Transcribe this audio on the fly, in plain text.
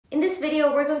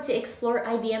video, we're going to explore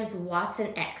IBM's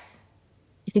watsonx.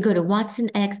 If you go to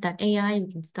watsonx.ai,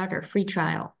 we can start our free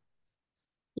trial.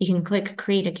 You can click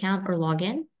create account or log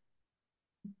in.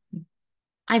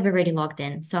 I've already logged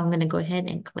in, so I'm going to go ahead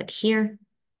and click here.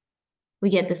 We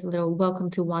get this little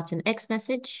welcome to watsonx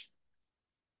message.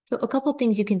 So a couple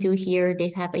things you can do here.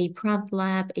 They have a prompt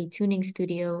lab, a tuning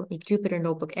studio, a Jupyter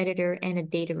notebook editor, and a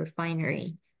data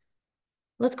refinery.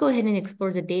 Let's go ahead and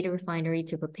explore the data refinery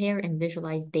to prepare and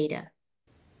visualize data.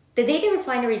 The Data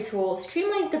Refinery tool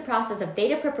streamlines the process of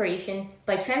data preparation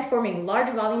by transforming large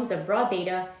volumes of raw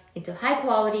data into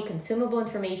high-quality consumable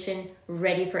information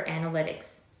ready for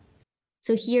analytics.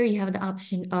 So here you have the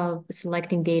option of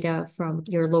selecting data from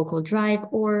your local drive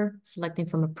or selecting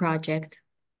from a project.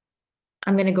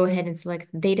 I'm going to go ahead and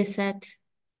select the data set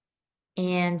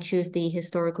and choose the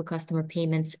historical customer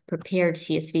payments prepared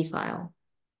CSV file.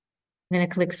 I'm going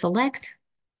to click select.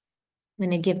 I'm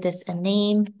going to give this a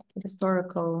name,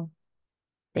 historical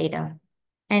data,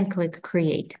 and click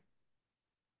create.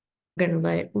 I'm going to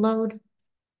let it load.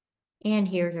 And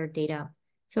here's our data.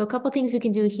 So a couple things we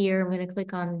can do here. I'm going to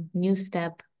click on new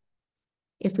step.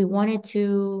 If we wanted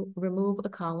to remove a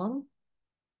column,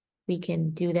 we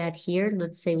can do that here.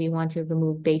 Let's say we want to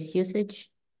remove base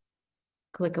usage.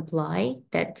 Click apply.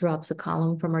 That drops a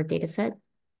column from our data set.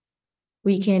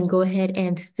 We can go ahead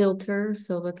and filter.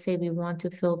 So let's say we want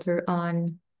to filter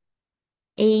on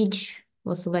age.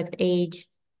 We'll select age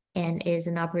and is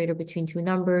an operator between two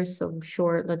numbers. So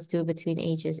short, let's do between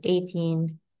ages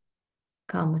 18,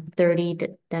 30.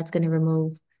 That's going to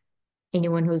remove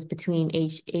anyone who's between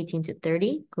age 18 to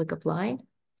 30. Click apply.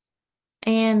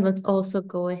 And let's also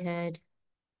go ahead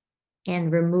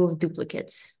and remove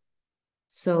duplicates.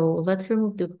 So let's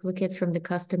remove duplicates from the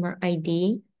customer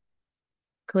ID.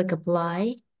 Click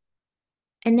apply.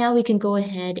 And now we can go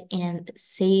ahead and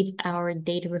save our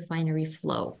data refinery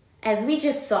flow. As we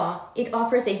just saw, it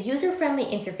offers a user-friendly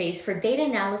interface for data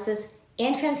analysis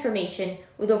and transformation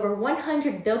with over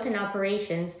 100 built-in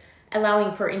operations,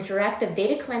 allowing for interactive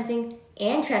data cleansing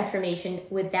and transformation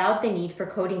without the need for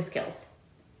coding skills.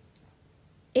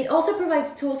 It also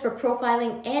provides tools for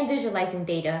profiling and visualizing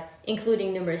data,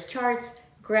 including numerous charts,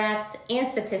 graphs, and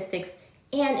statistics,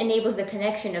 and enables the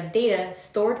connection of data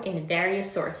stored in various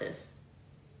sources.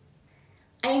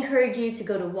 I encourage you to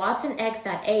go to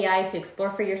watsonx.ai to explore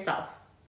for yourself.